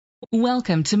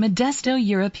Welcome to Modesto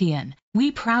European.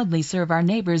 We proudly serve our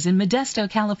neighbors in Modesto,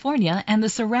 California and the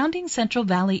surrounding Central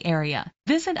Valley area.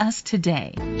 Visit us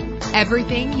today.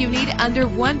 Everything you need under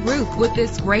one roof with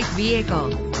this great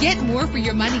vehicle. Get more for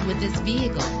your money with this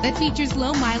vehicle that features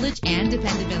low mileage and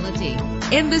dependability.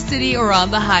 In the city or on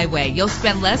the highway, you'll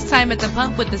spend less time at the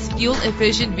pump with this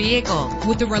fuel-efficient vehicle.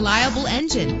 With a reliable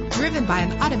engine driven by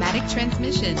an automatic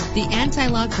transmission, the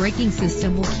anti-lock braking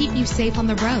system will keep you safe on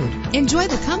the road. Enjoy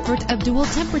the comfort of dual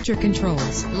temperature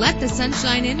controls. Let the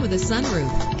sunshine in with a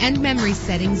sunroof. And memory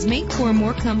settings make for a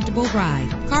more comfortable ride.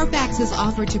 Carfax is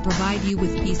offered to provide you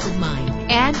with peace of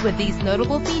mind. And with these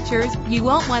notable features, you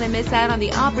won't want to miss out on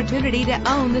the opportunity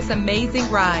to own this amazing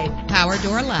ride. Power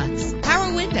door locks,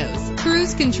 power windows,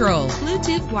 cruise control,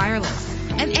 Bluetooth wireless,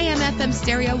 an AM/FM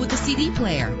stereo with a CD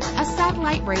player, a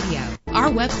satellite radio. Our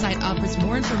website offers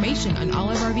more information on all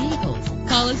of our vehicles.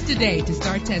 Call us today to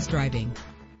start test driving.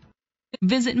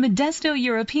 Visit Modesto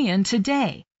European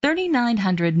today.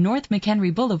 3900 North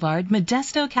McHenry Boulevard,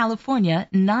 Modesto, California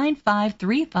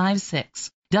 95356.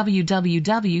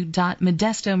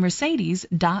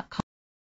 www.modestomercedes.com